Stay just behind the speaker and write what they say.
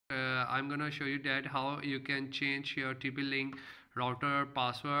I'm gonna show you that how you can change your TP-Link router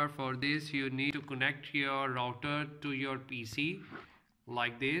password. For this you need to connect your router to your PC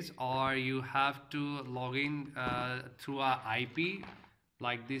like this, or you have to log in through a IP.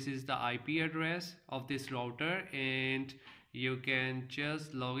 Like this is the IP address of this router, and you can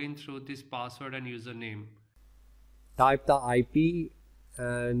just log in through this password and username. Type the IP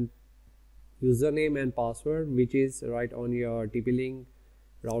and username and password which is right on your TP-Link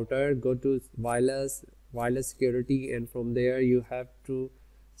router. Go to wireless security, and from there you have to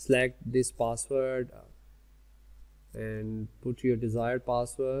select this password and put your desired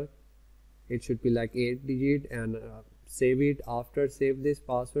password. It should be like 8-digit, and save it. After save this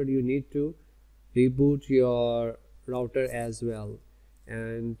password, you need to reboot your router as well.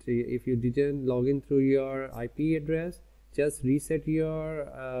 And if you didn't log in through your IP address, just reset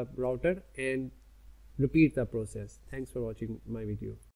your router and repeat the process. Thanks for watching my video.